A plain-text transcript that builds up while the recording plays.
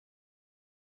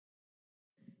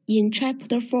In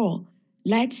Chapter 4,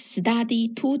 let's study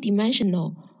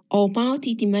two-dimensional or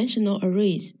multi-dimensional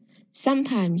arrays.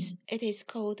 Sometimes it is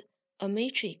called a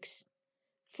matrix.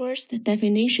 First,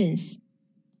 definitions.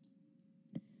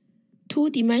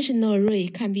 Two-dimensional array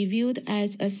can be viewed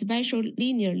as a special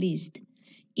linear list.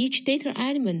 Each data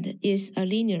element is a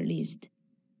linear list.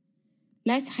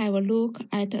 Let's have a look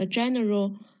at a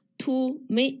general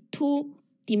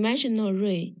two-dimensional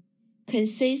array.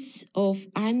 Consists of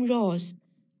m rows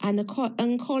and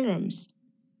n columns.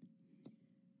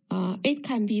 It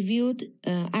can be viewed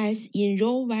as in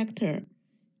row vector.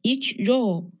 Each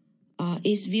row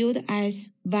is viewed as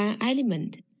one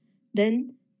element.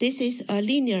 Then this is a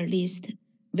linear list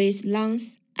with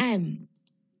length m.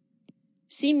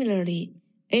 Similarly,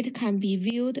 it can be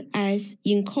viewed as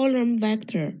in column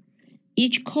vector.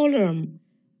 Each column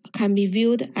can be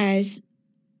viewed as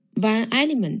one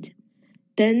element.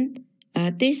 Then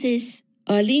this is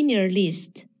a linear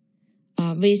list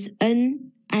with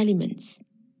n elements.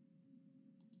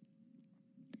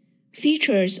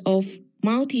 Features of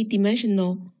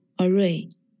multi-dimensional array.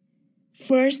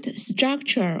 First,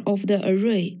 structure of the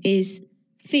array is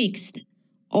fixed,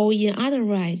 or in other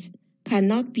words,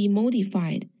 cannot be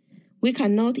modified. We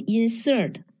cannot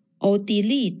insert or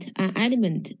delete an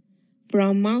element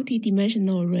from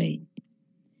multi-dimensional array.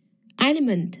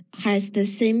 Element has the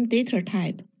same data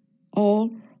type or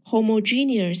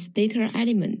homogeneous data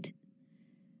element.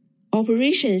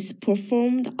 Operations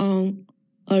performed on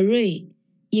array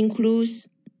includes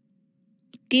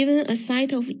given a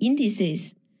set of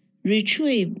indices,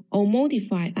 retrieve or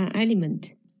modify an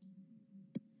element.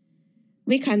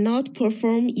 We cannot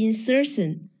perform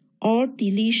insertion or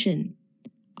deletion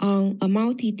on a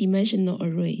multi-dimensional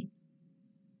array.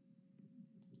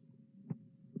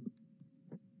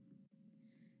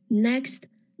 Next,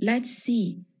 let's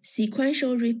see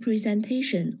sequential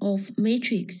representation of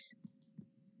matrix.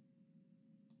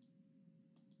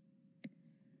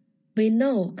 We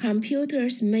know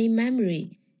computers' main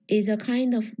memory is a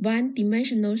kind of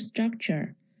one-dimensional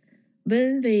structure.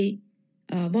 When we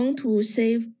want to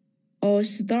save or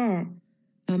store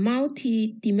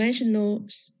multi-dimensional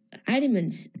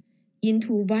elements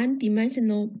into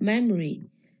one-dimensional memory,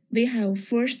 we have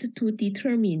first to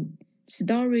determine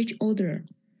storage order.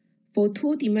 For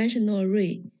two-dimensional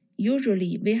array,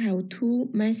 usually we have two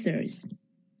methods.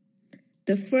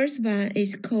 The first one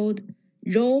is called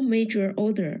row major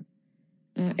order.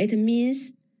 It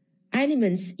means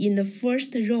elements in the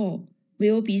first row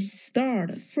will be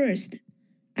stored first,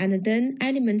 and then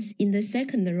elements in the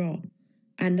second row,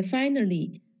 and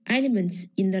finally elements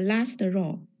in the last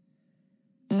row.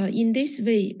 In this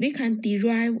way, we can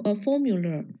derive a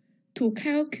formula to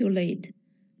calculate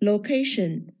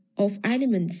location of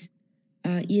elements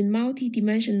in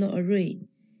multi-dimensional array,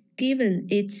 given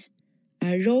its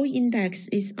row index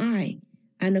is I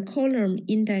and the column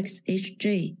index is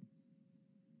j.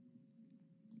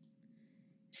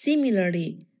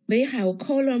 Similarly, we have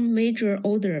column major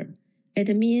order.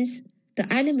 It means the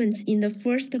elements in the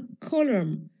first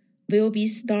column will be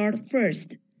stored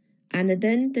first, and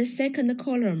then the second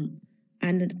column,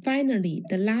 and finally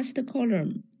the last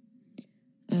column.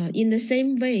 In the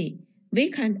same way,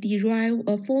 we can derive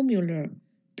a formula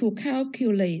to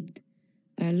calculate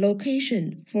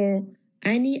location for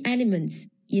any elements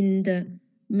in the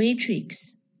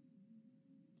matrix.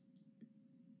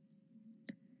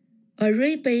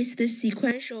 Array-based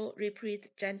sequential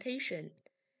representation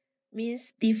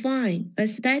means define a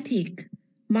static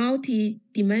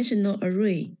multi-dimensional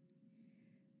array.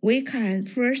 We can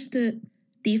first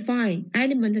define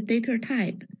element data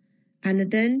type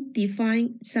and then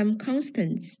define some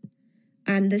constants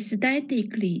and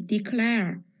statically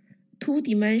declare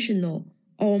two-dimensional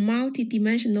or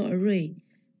multi-dimensional array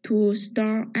to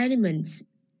store elements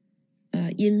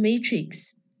in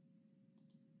matrix.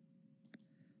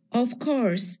 Of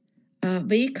course,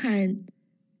 we can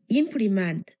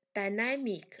implement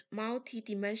dynamic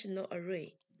multi-dimensional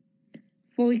array.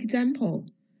 For example,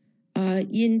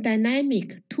 in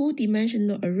dynamic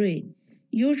two-dimensional array,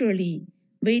 usually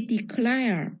we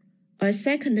declare a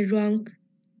second rank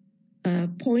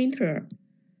pointer.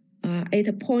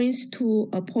 It points to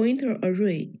a pointer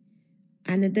array,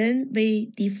 and then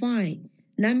we define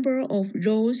number of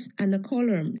rows and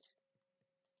columns.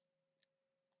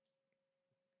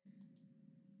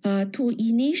 To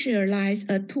initialize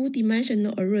a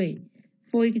two-dimensional array,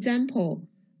 for example,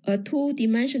 a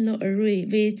two-dimensional array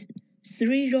with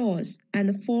 3 rows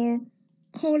and 4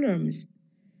 columns,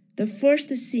 the first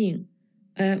thing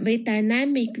we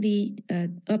dynamically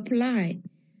apply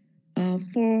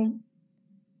for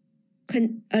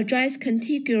address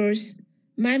contiguous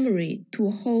memory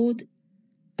to hold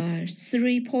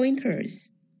 3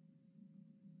 pointers.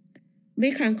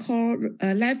 We can call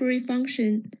a library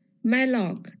function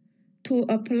malloc to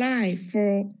apply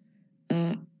for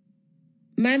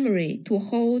memory to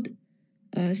hold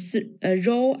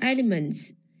row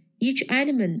elements. Each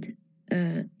element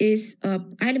is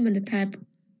an element type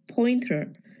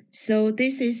pointer. So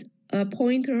this is a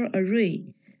pointer array,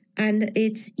 and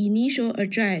its initial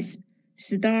address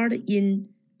starts in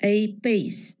a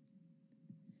base.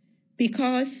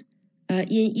 Because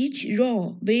in each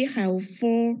row we have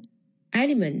 4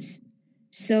 elements,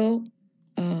 so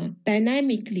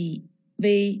dynamically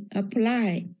we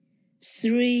apply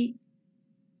 3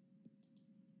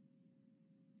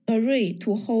 array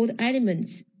to hold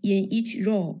elements in each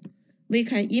row. We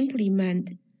can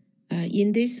implement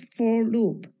in this for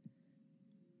loop.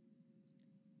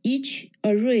 Each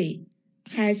array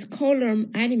has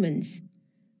column elements,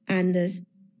 and the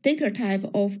data type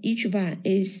of each one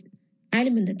is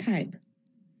element type.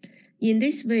 In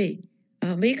this way,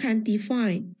 we can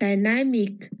define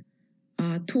dynamic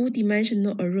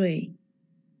 2-dimensional array.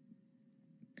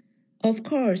 Of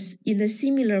course, in a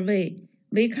similar way,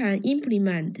 we can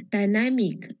implement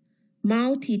dynamic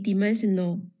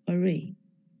multi-dimensional array.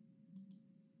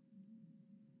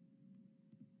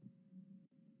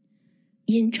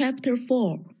 In Chapter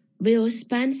 4, we'll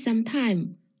spend some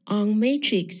time on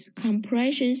matrix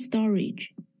compression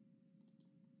storage.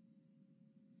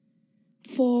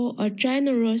 For a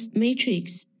generous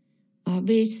matrix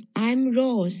with m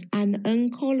rows and n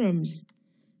columns,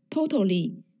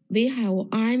 totally we have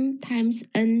m times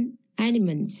n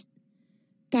elements.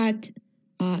 But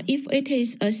if it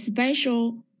is a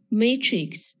special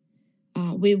matrix,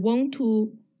 we want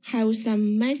to have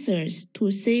some methods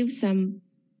to save some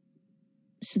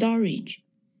storage.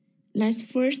 Let's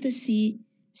first see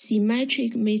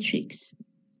symmetric matrix.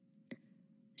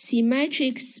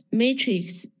 Symmetric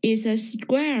matrix is a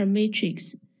square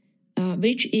matrix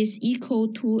which is equal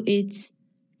to its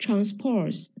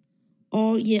transpose,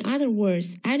 or in other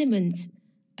words, elements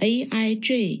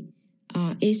Aij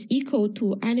is equal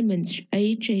to elements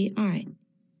Aj.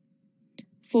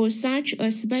 For such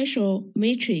a special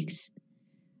matrix,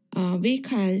 we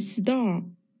can store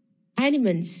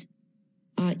elements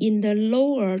in the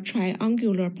lower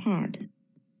triangular part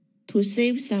to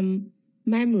save some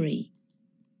memory.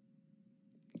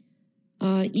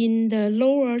 In the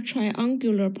lower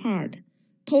triangular part,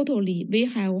 totally we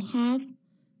have half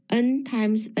n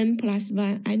times n plus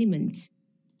 1 elements.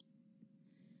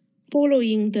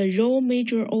 Following the row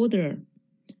major order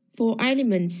for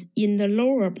elements in the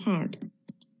lower part,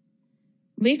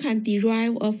 we can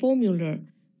derive a formula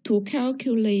to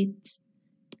calculate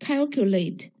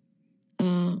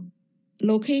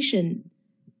location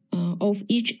of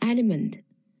each element.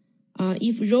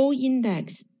 If row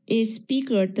index is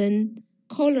bigger than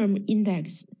column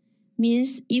index,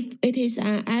 means if it is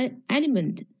an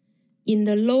element in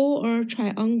the lower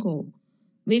triangle,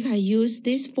 we can use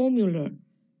this formula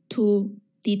to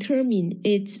determine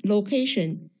its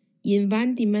location in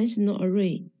one-dimensional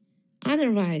array.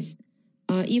 Otherwise,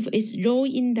 if its row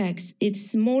index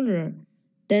is smaller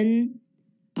than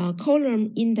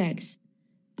column index,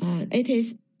 it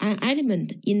is an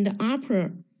element in the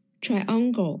upper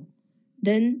triangle.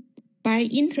 Then by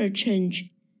interchange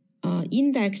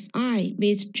index I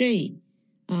with j,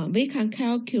 we can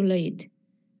calculate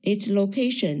its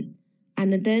location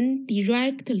and then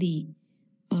directly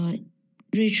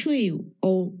retrieve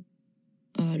or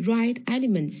write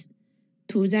elements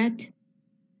to that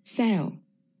cell.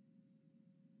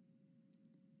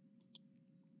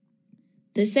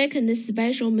 The second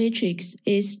special matrix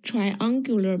is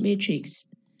triangular matrix.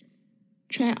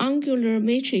 Triangular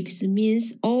matrix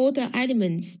means all the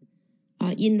elements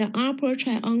in the upper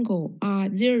triangle are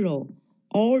 0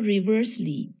 or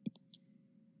reversely.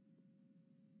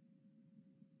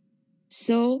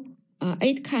 So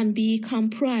it can be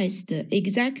comprised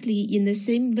exactly in the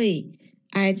same way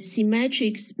as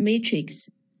symmetric matrix.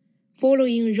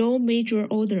 Following row major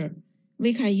order,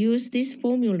 we can use this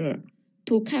formula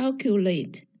to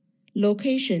calculate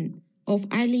location of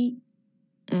any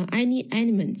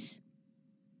elements.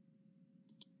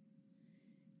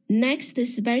 Next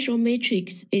special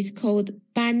matrix is called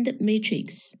band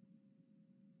matrix.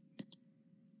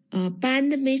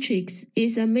 Band matrix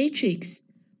is a matrix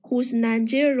whose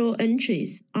non-zero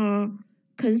entries are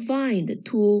confined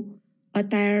to a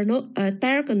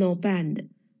diagonal band.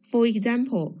 For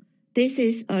example, this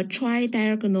is a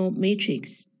tridiagonal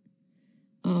matrix.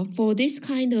 For this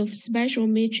kind of special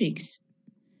matrix,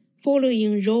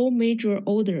 following row major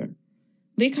order,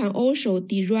 we can also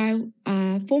derive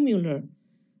a formula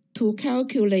to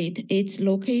calculate its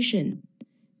location.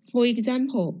 For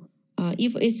example,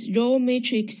 if its row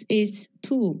matrix is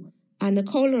 2 and the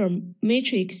column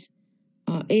matrix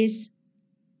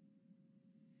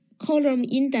column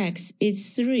index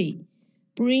is 3,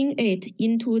 bring it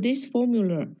into this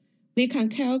formula. We can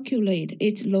calculate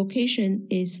its location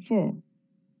is 4.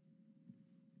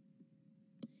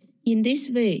 In this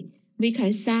way, we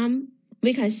can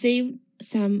save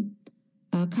some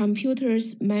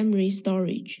computer's memory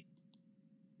storage.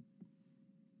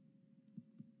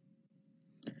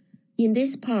 In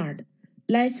this part,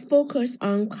 let's focus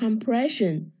on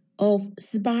compression of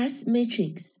sparse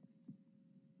matrix.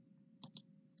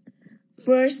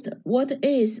 First, what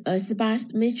is a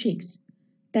sparse matrix?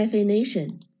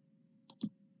 Definition.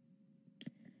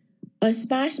 A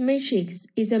sparse matrix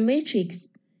is a matrix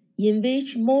in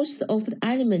which most of the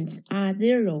elements are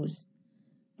zeros.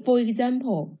 For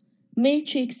example,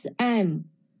 matrix M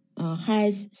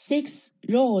has 6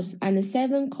 rows and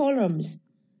 7 columns,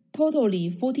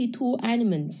 totally 42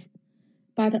 elements.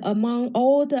 But among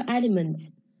all the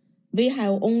elements, we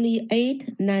have only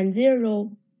 8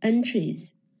 non-zero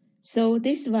entries. So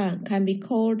this one can be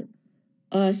called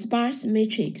a sparse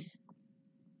matrix.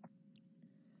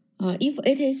 If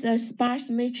it is a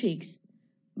sparse matrix,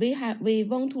 we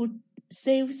want to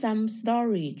save some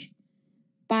storage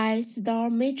by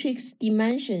store matrix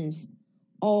dimensions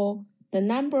or the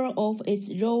number of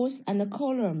its rows and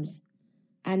columns,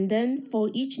 and then for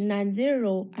each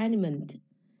non-zero element,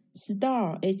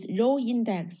 store its row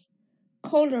index,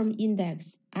 column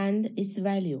index, and its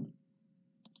value.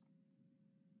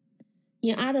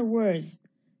 In other words,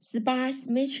 sparse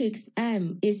matrix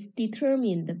M is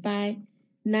determined by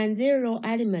non-zero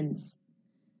elements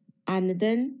and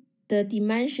then the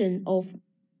dimension of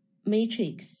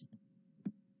matrix.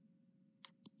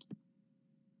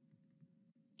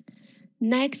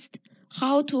 Next,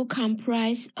 how to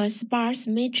compress a sparse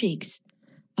matrix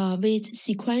with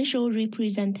sequential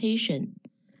representation.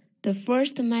 The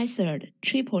first method,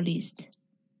 triple list.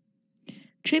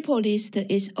 Triple list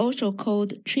is also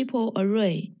called triple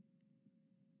array.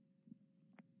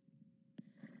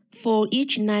 For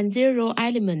each non-zero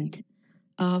element,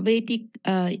 we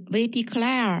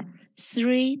declare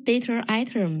 3 data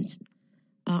items.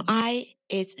 I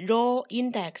is row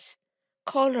index,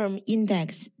 column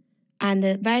index, and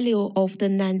the value of the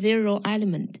non-zero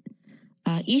element.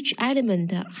 Each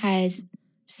element has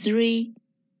 3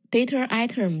 data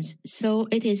items, so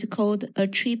it is called a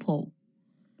triple.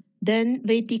 Then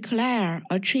we declare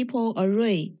a triple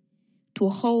array to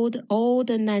hold all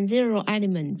the non-zero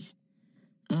elements.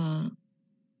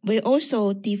 We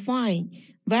also define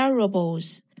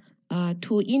variables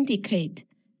to indicate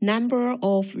number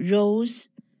of rows,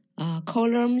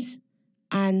 columns,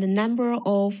 and the number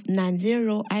of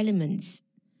non-zero elements.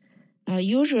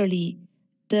 Usually,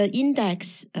 the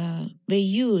index we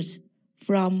use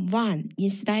from 1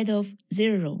 instead of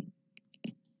 0.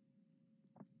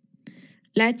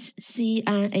 Let's see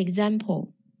an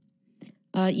example.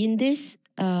 In this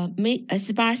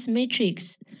sparse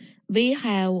matrix, we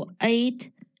have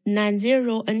 8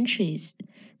 non-zero entries,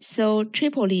 so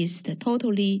triple list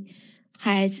totally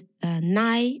has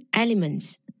 9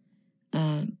 elements.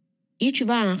 Each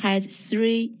one has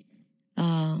 3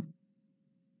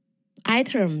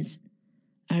 items,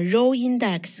 row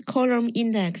index, column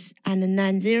index, and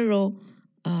non-zero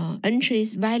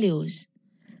entries values.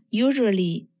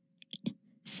 Usually,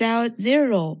 cell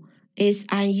 0 is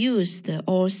unused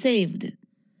or saved.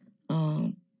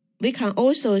 We can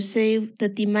also save the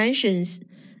dimensions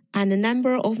and the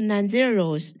number of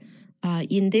non-zeros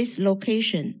in this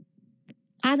location.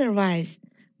 Otherwise,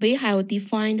 we have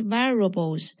defined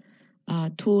variables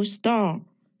to store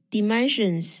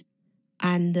dimensions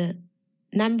and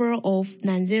number of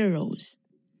non-zeros.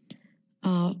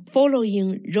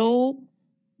 Following row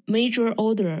major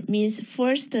order means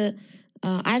first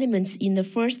elements in the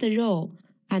first row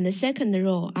and the second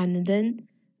row, and then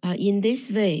in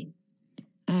this way.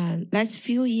 Let's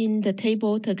fill in the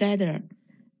table together.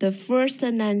 The first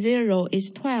non-zero is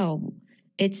 12.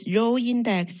 Its row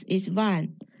index is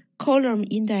 1, column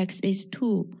index is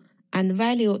 2, and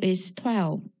value is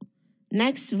 12.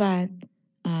 Next one,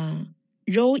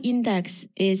 row index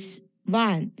is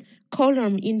 1,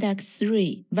 column index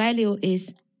 3, value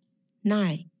is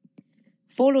 9.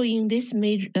 Following this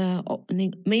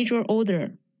major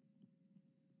order.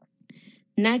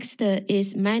 Next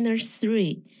is minus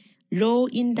 3, row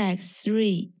index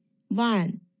 3,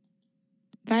 1,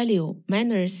 value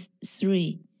minus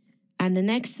 3, and the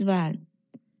next one,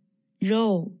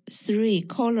 row 3,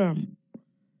 column,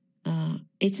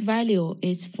 its value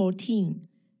is 14.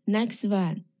 Next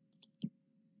one,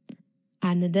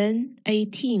 and then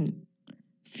 18.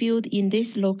 filled in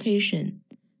this location,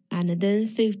 and then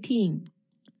 15.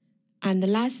 And the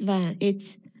last one,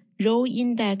 its row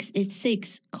index is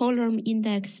 6, column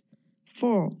index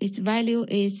 4, its value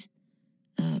is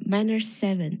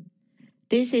 -7.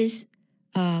 This is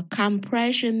a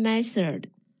compression method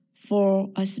for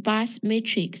a sparse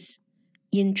matrix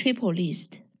in triple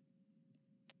list.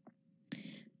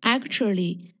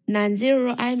 Actually,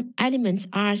 non-zero elements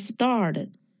are stored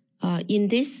in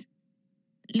this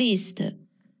list.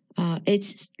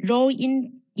 Its row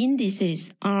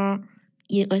indices are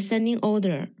in ascending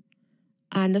order,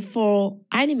 and for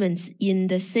elements in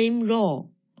the same row,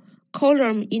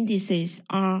 column indices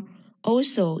are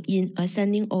also in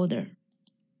ascending order.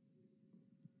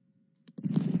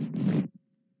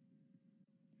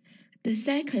 The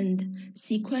second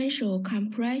sequential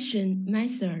compression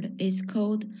method is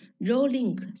called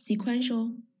row-link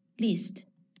sequential list.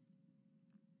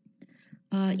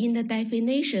 In the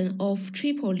definition of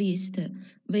triple list,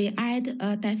 we add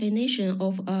a definition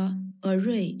of an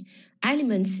array.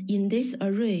 Elements in this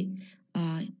array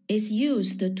is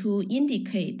used to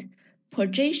indicate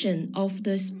projection of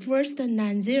the first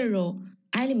non-zero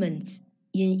elements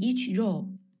in each row.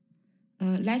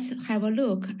 Let's have a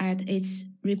look at its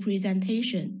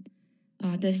representation.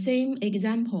 The same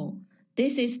example.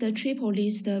 This is the triple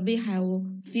list we have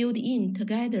filled in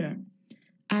together.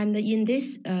 And in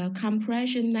this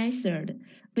compression method,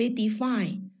 we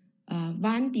define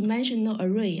one-dimensional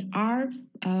array R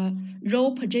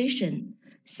row projection.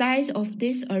 Size of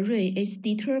this array is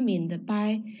determined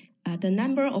by the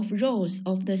number of rows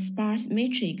of the sparse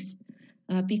matrix.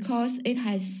 Because it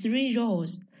has 3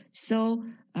 rows, so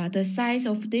the size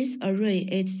of this array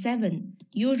is 7.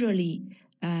 Usually,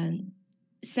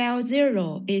 cell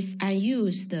 0 is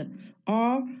unused,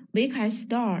 or we can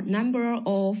store number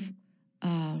of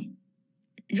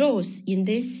rows in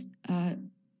this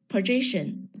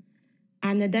projection.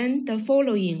 And then the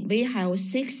following, we have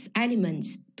 6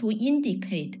 elements to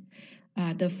indicate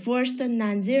the first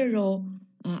non-zero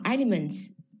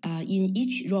elements in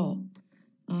each row.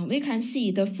 We can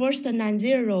see the first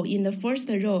non-zero in the first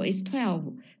row is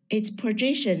 12. Its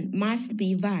projection must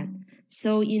be 1.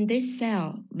 So in this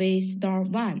cell, we store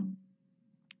 1.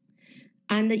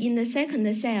 And in the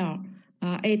second cell,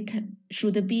 it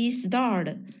should be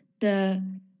stored the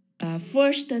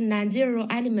first non-zero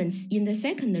elements in the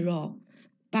second row.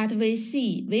 But we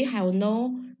see we have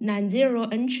no non-zero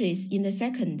entries in the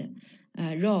second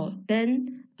row.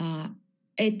 Then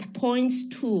it points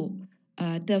to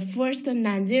the first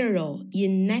non-zero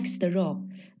in next row.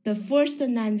 The first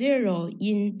non-zero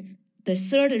in the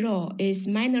third row is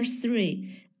 -3,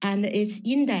 and its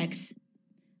index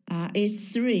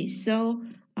is 3. So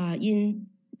in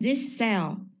this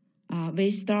cell,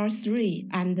 we store 3,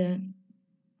 and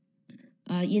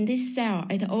in this cell,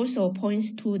 it also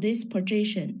points to this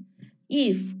projection.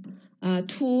 If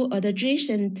 2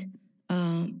 adjacent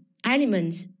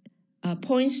elements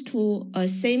points to a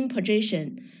same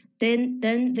projection,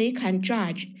 then we can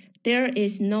judge there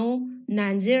is no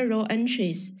non-zero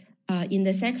entries in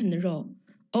the second row.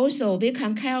 Also, we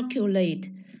can calculate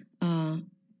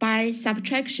by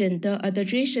subtraction the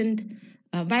adjacent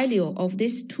value of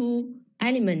these 2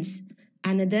 elements,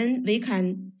 and then we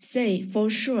can say for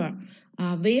sure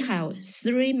we have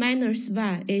 3 minus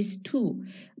 1 is 2.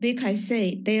 We can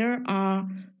say there are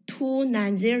 2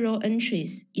 non-zero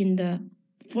entries in the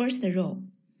first row.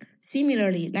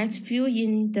 Similarly, let's fill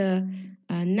in the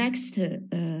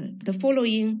the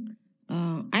following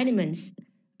elements.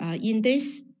 In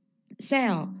this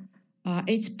cell,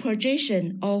 its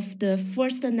projection of the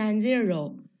first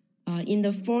non-zero in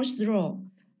the fourth row,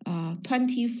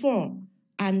 24,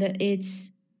 and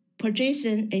its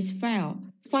projection is 5.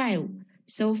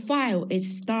 So 5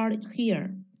 is stored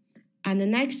here. And the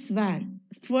next one,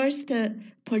 first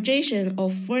projection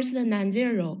of first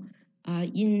non-zero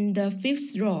in the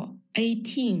fifth row,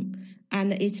 18,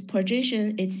 and its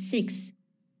projection is 6.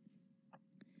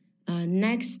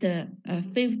 Next,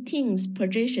 15th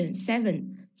projection,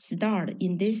 7, stored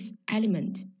in this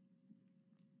element.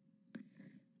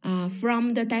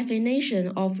 From the definition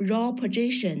of row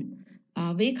projection,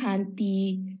 we can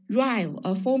derive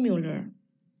a formula.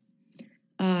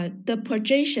 The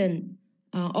projection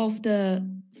of the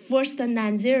first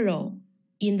non-zero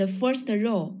in the first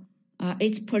row,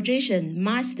 its projection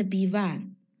must be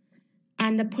 1.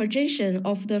 And the projection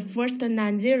of the first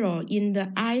non-zero in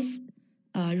the ith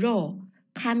row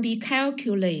can be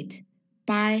calculated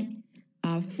by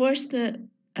first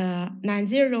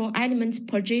non-zero element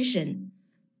projection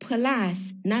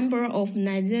plus number of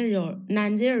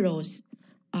non-zeros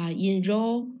in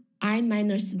row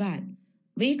I-1.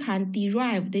 we can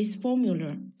derive this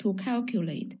formula to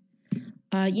calculate.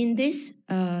 In this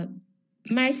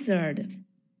method,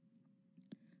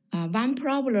 one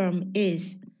problem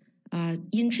is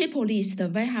in triple list,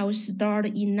 we have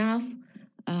stored enough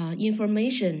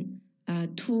information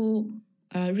to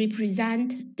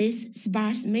represent this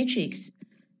sparse matrix.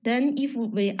 Then if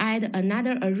we add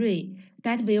another array,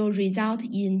 that will result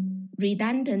in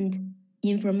redundant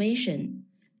information.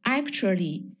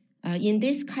 Actually, in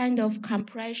this kind of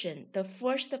compression, the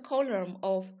first column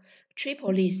of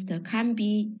triple list can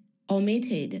be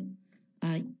omitted.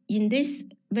 In this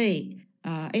way,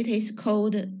 it is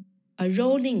called a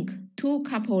row link to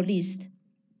couple list.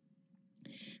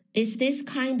 It's this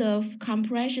kind of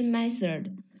compression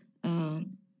method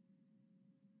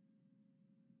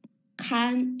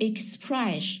can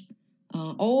express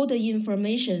all the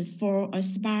information for a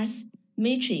sparse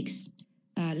matrix.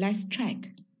 Let's check.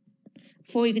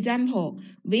 For example,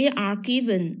 we are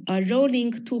given a row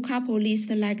link to couple list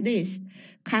like this.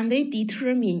 Can we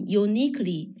determine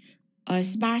uniquely a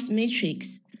sparse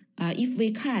matrix? If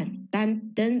we can,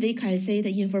 then we can say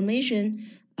the information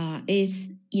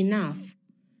is enough.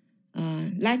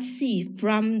 Let's see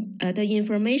from the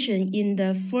information in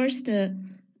the first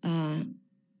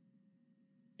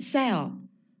cell,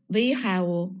 we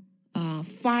have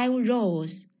 5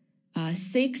 rows,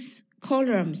 6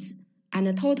 columns,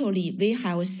 and totally we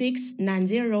have 6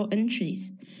 non-zero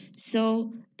entries.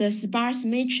 So the sparse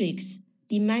matrix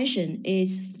dimension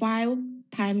is 5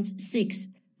 times 6,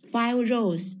 5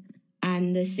 rows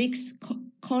and 6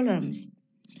 columns.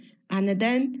 And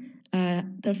then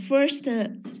the first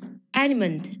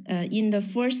element in the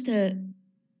first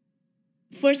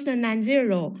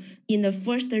non-zero in the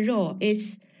first row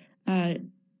is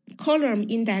column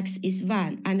index is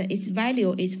 1 and its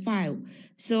value is 5.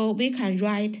 So we can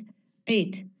write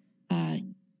it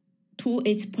to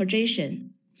its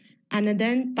position. And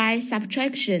then by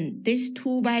subtraction, these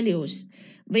two values,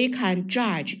 we can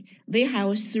judge we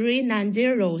have 3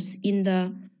 non-zeros in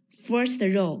the first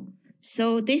row.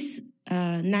 So this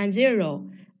non-zero,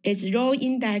 its row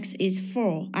index is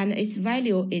 4 and its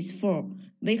value is 4.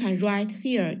 We can write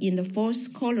here in the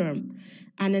fourth column.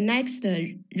 And the next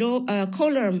row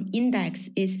column index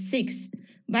is 6,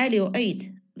 value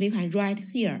 8. We can write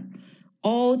here.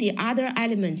 All the other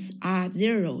elements are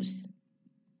zeros.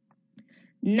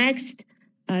 Next,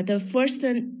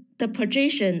 the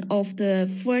position of the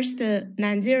first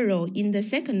non-zero in the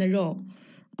second row,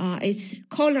 its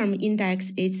column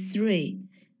index is 3,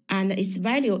 and its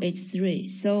value is 3.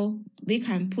 So we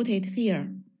can put it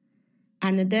here.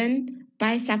 And then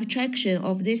by subtraction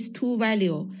of these two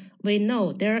values, we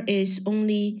know there is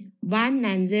only 1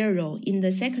 non-zero in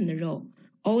the second row.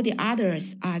 All the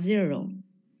others are 0.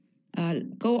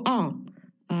 Go on.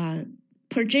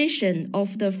 Position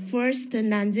of the first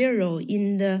non-zero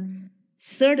in the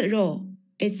third row,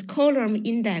 its column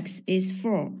index is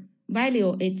 4,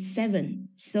 value is 7.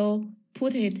 So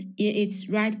put it in its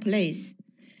right place.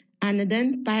 And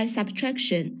then by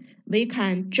subtraction, we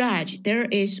can judge there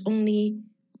is only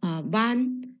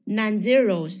 1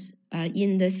 non-zeros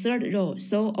in the third row,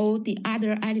 so all the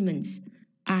other elements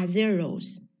are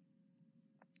zeros.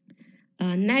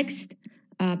 Next,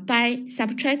 by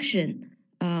subtraction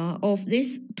of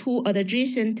these two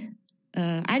adjacent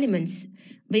elements,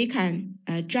 we can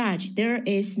judge there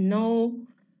is no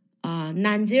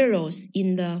non-zeros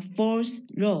in the fourth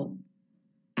row.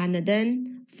 And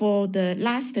then for the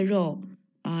last row,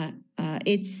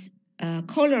 its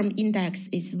column index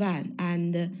is 1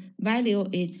 and value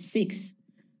is 6.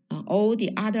 All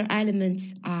the other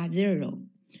elements are 0.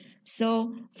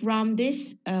 So from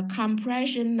this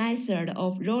compression method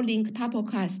of row-link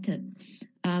tuplecast,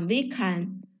 we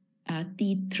can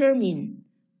determine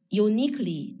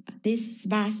uniquely this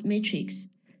sparse matrix.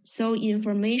 So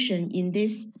information in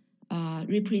this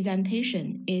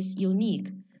representation is unique.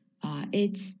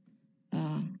 It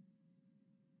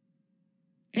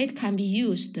can be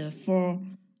used for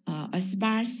a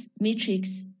sparse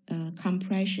matrix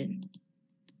compression.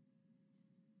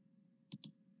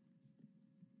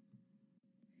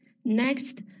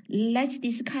 Next, let's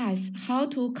discuss how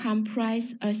to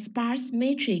compress a sparse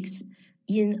matrix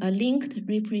in a linked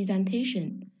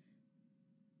representation.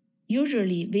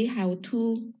 Usually, we have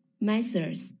two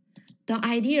methods. The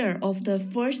idea of the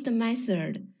first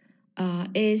method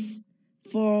is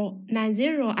for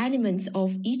non-zero elements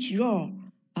of each row,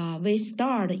 we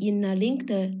start in a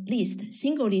linked list,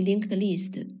 singly linked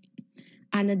list.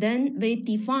 And then we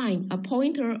define a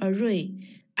pointer array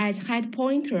as head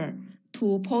pointer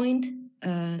to point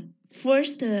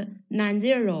first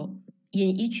non-zero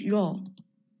in each row.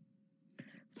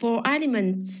 For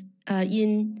elements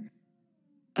in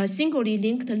a singly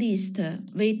linked list,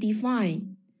 we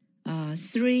define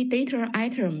 3 data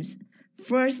items.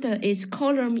 First is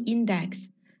column index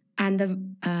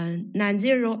and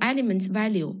non-zero element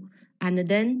value. And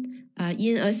then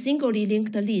in a singly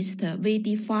linked list, we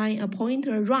define a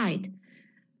pointer right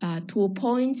to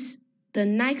points the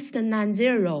next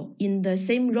non-zero in the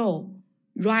same row,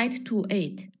 right to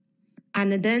it.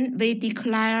 And then we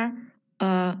declare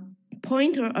a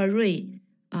pointer array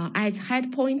as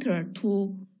head pointer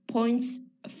to points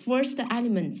first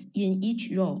elements in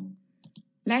each row.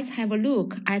 Let's have a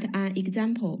look at an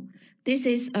example. This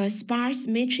is a sparse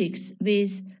matrix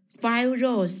with 5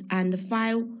 rows and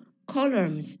 5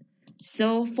 columns.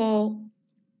 So for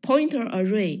pointer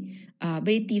array,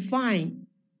 we define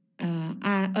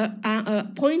a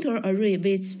pointer array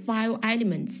with 5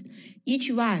 elements.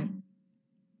 Each one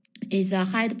is a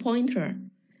head pointer.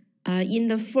 In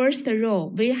the first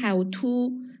row, we have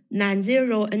 2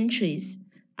 non-zero entries,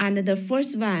 and the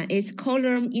first one is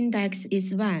column index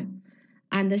is 1,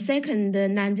 and the second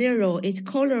non-zero is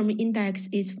column index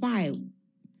is 5.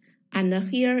 And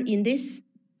here in this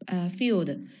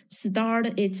field,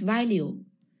 start its value,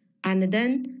 and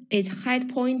then its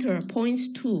head pointer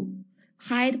points to.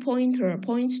 Head pointer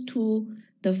points to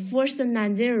the first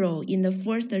non-zero in the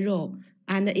first row,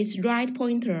 and its right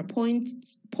pointer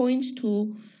points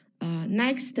to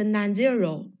next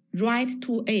non-zero right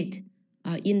to it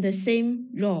in the same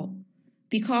row.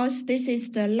 Because this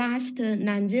is the last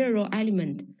non-zero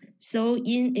element, so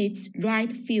in its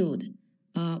right field,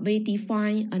 we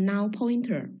define a null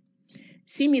pointer.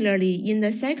 Similarly, in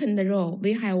the second row,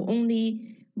 we have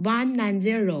only 1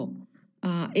 non-zero.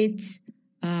 Its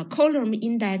column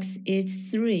index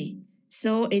is 3,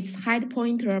 so its head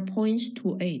pointer points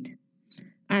to it.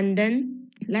 And then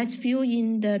let's fill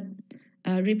in the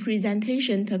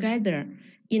representation together.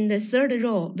 In the third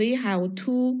row, we have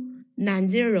 2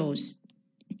 non-zeros,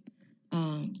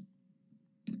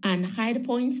 and head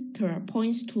pointer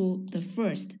points to the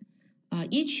first.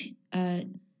 Each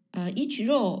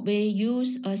row, we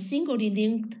use a singly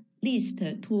linked list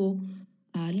to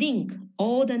link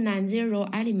all the non-zero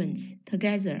elements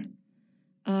together.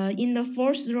 In the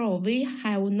fourth row, we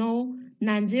have no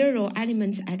non-zero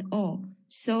elements at all,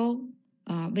 so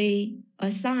we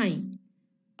assign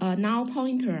a null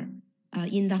pointer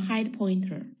in the head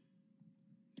pointer.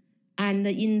 And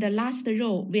in the last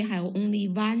row, we have only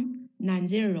 1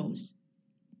 non-zeros.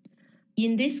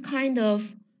 In this kind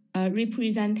of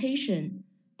representation,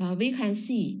 we can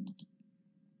see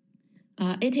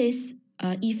it is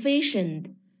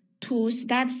efficient to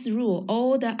step through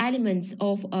all the elements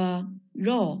of a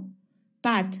row,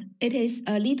 but it is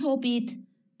a little bit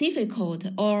difficult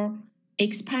or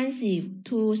expensive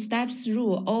to step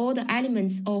through all the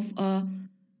elements of a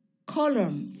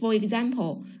column. For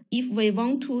example, if we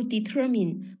want to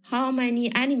determine how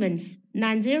many elements,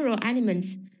 non-zero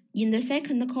elements in the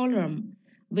second column,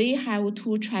 we have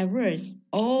to traverse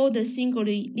all the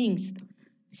singly linked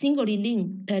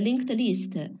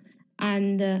list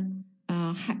and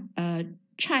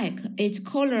check its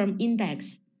column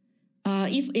index.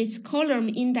 If its column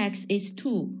index is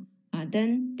 2,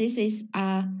 then this is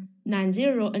a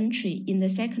non-zero entry in the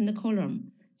second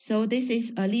column. So this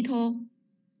is a little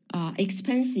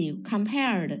expensive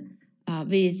compared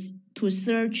with to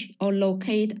search or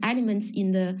locate elements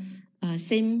in the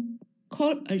same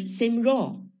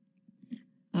row.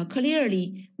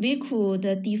 Clearly, we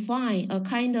could define a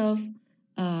kind of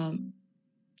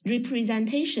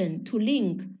representation to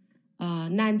link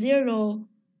non-zero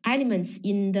elements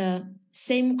in the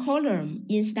same column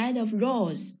instead of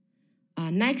rows.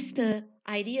 Next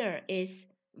idea is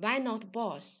why not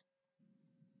both?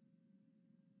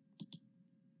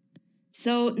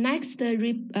 So next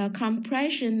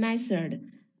compression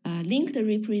method, linked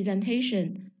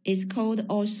representation is called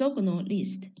orthogonal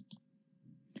list.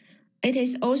 It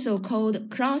is also called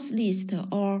cross list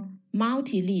or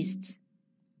multi-lists.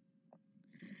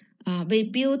 We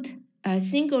built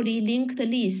singly linked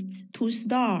lists to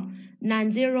store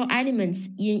non-zero elements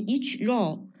in each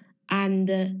row and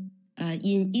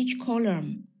in each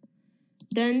column.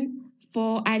 Then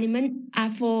for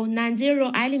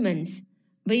non-zero elements,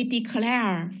 we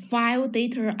declare 5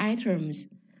 data items.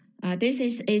 This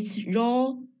is its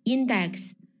row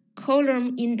index,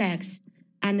 column index,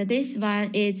 and this one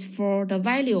is for the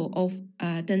value of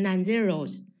the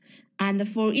non-zeros. And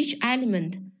for each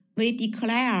element, we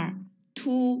declare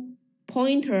 2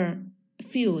 pointer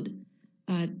field.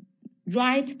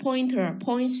 Right pointer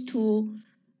points to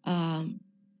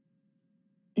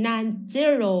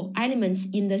non-zero elements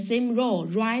in the same row,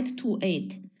 right to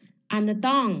it, and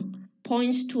down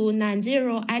points to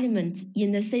non-zero elements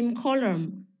in the same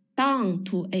column, down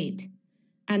to 8.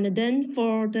 And then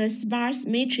for the sparse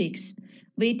matrix,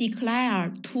 we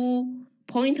declare two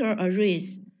pointer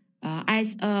arrays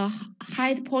as a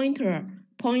height pointer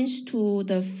points to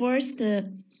the first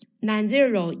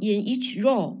non-zero in each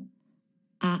row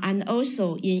and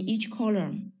also in each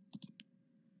column.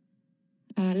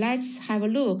 Let's have a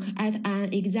look at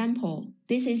an example.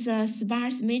 This is a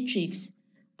sparse matrix.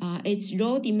 Its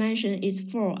row dimension is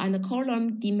 4 and the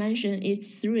column dimension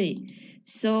is 3.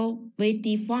 So we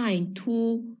define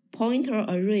two pointer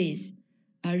arrays.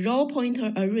 A row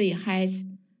pointer array has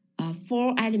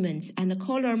 4 elements and the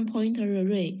column pointer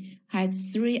array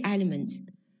has 3 elements.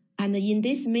 And in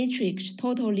this matrix,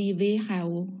 totally we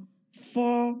have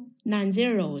 4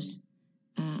 non-zeros.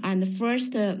 And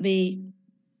first we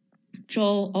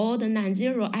draw all the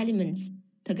non-zero elements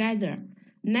together.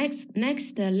 Next,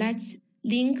 let's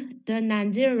link the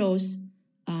non-zeros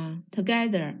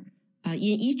together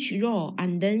in each row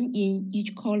and then in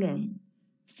each column.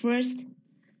 First,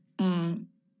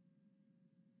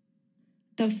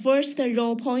 the first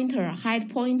row pointer, height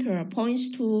pointer, points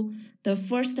to the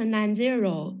first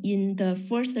non-zero in the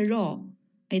first row.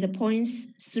 It points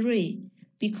 3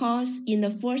 because in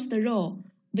the first row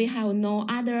we have no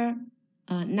other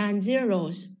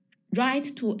non-zeros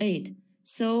right to 8.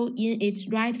 So in its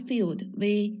right field,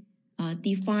 we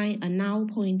define a null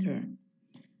pointer.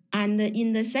 And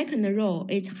in the second row,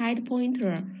 its height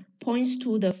pointer points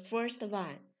to the first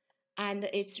one, and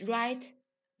its right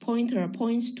pointer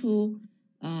points to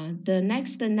the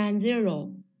next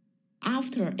non-zero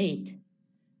after 8.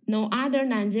 No other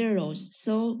non-zeros,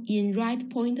 so in right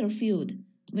pointer field,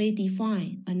 we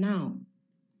define a null.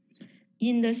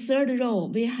 In the third row,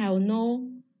 we have no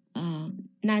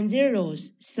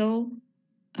non-zeros, so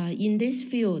in this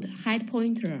field, height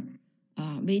pointer,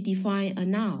 we define a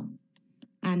null.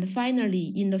 And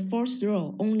finally, in the fourth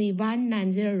row, only one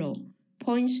non-zero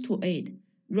points to 8,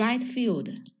 right field,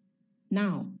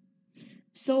 null.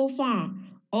 So far,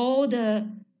 all the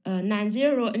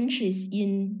non-zero entries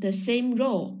in the same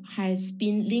row has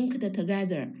been linked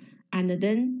together. And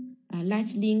then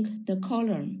let's link the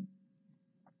column.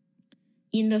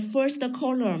 In the first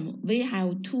column, we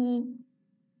have 2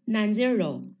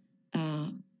 non-zero.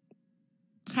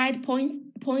 Height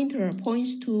pointer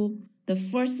points to the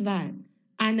first one,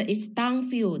 and its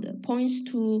downfield points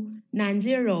to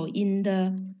non-zero in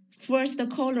the first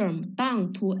column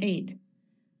down to 8.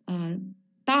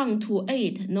 Down to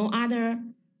 8, no other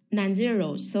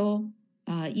non-zero. So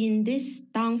in this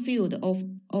downfield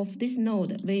of this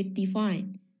node, we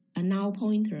define a null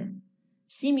pointer.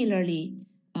 Similarly,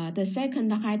 the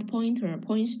second height pointer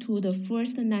points to the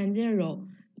first non-zero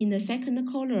in the second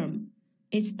column.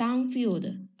 Its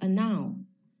downfield, a null.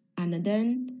 And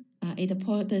then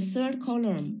the third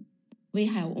column, we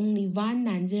have only one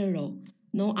non-zero,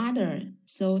 no other,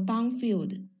 so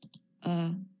downfield,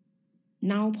 a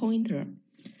null pointer.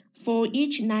 For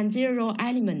each non-zero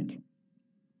element,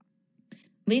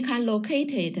 we can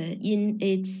locate it in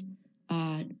its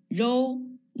row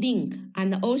link,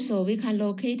 and also we can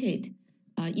locate it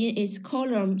in its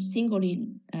column singly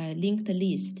linked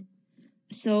list.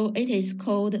 So it is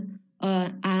called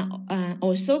an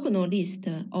orthogonal list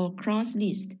or cross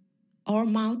list or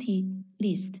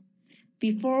multi-list.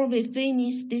 Before we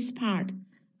finish this part,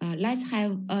 let's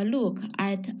have a look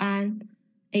at an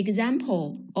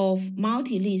example of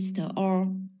multi-list or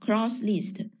cross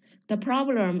list. The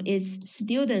problem is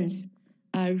students'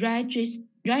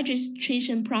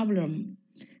 registration problem.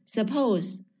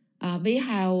 Suppose we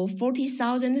have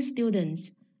 40,000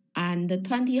 students and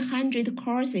 2,000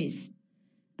 courses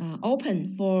open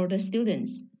for the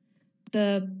students.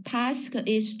 The task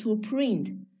is to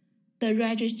print the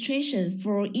registration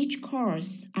for each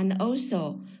course and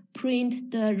also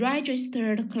print the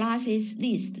registered classes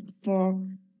list for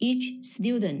each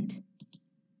student.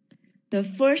 The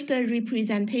first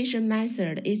representation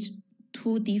method is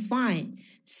to define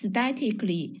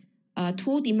statically a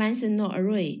two-dimensional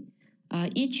array,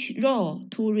 each row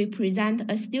to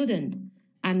represent a student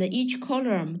and each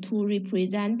column to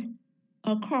represent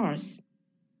a course.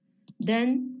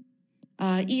 Then,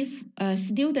 if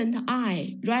student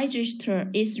I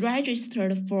is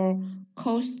registered for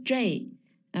course J,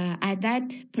 at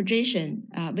that position,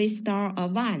 we store a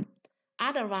 1.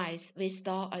 Otherwise, we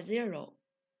store a 0.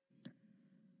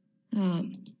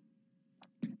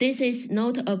 This is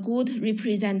not a good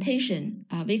representation,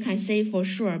 we can say for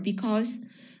sure, because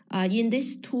in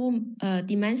this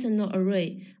two-dimensional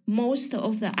array, most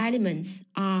of the elements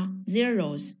are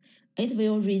zeros. It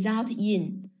will result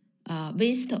in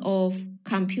waste of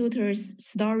computer's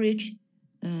storage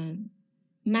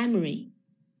memory.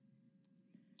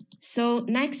 So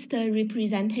next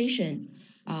representation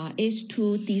is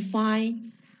to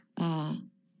define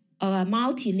a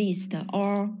multi-list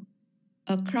or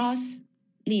a class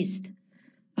list.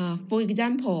 For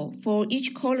example, for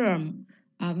each column,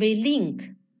 we link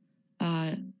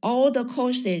all the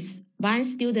courses one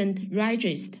student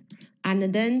registered,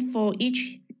 and then for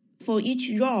each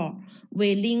row,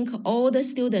 we link all the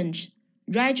students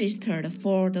registered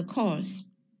for the course.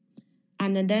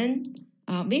 And then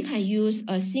we can use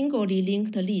a singly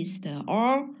linked list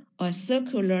or a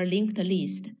circular linked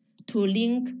list to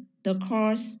link the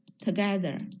course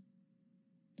together.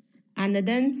 And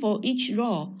then for each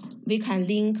row, we can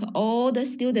link all the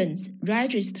students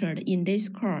registered in this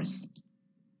course.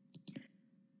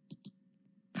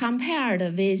 Compared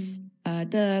with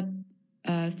the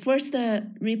first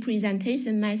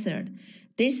representation method,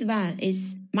 this one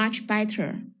is much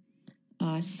better.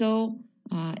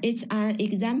 It's an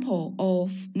example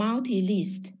of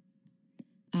multi-list,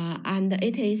 and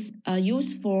it is a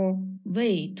useful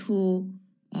way to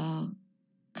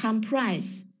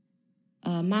comprise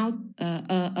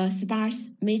a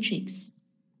sparse matrix.